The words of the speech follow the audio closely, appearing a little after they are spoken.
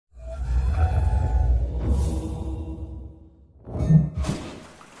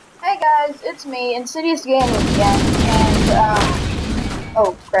guys, it's me, Insidious Gaming again, and,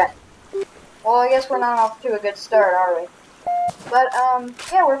 oh, crap. Well, I guess we're not off to a good start, are we? But,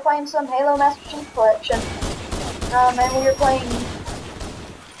 yeah, we're playing some Halo Master Chief Collection, and we're playing,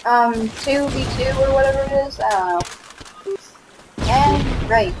 2v2 or whatever it is, I don't know. And,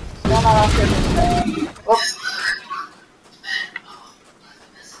 great, still not off to a good start. Whoops.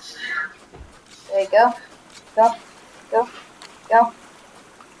 There you go. Go. Go. Go.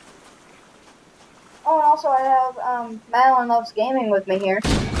 Oh, and also I have, Madeline Loves Gaming with me here.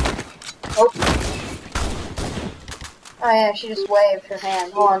 Oh. Oh yeah, she just waved her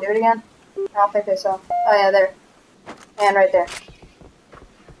hand. Hold on, do it again. I don't think I saw. Oh yeah, there. Hand right there.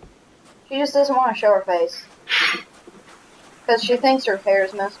 She just doesn't want to show her face. Because she thinks her hair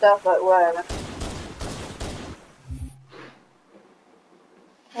is messed up, but whatever.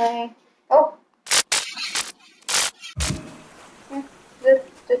 Okay. Oh!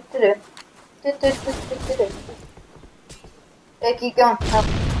 Hey, keep going. Oh.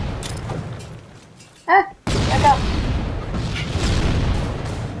 Ah! Back up.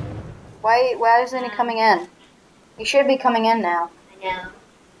 Why isn't he coming in? He should be coming in now. I know.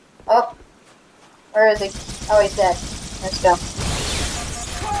 Oh. Where is he? Oh, he's dead. Let's go.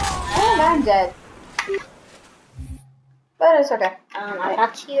 Oh, I'm dead. But it's okay. I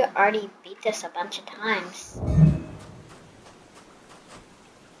thought you already beat this a bunch of times.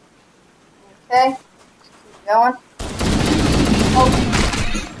 Okay. Keep going. Oh.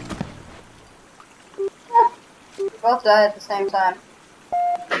 Ah. We both died at the same time.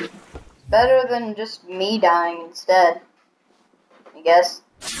 It's better than just me dying instead, I guess.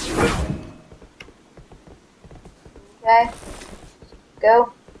 Okay.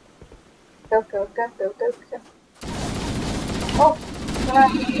 Go. Go, go, go, go, go, go. Oh, come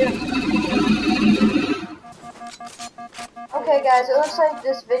on. Okay, guys, it looks like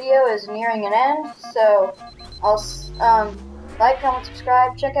this video is nearing an end, so I'll, like, comment,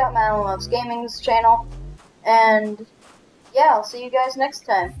 subscribe, check out Madeline Loves Gaming's channel, and, yeah, I'll see you guys next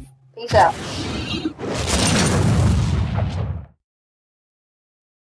time. Peace out.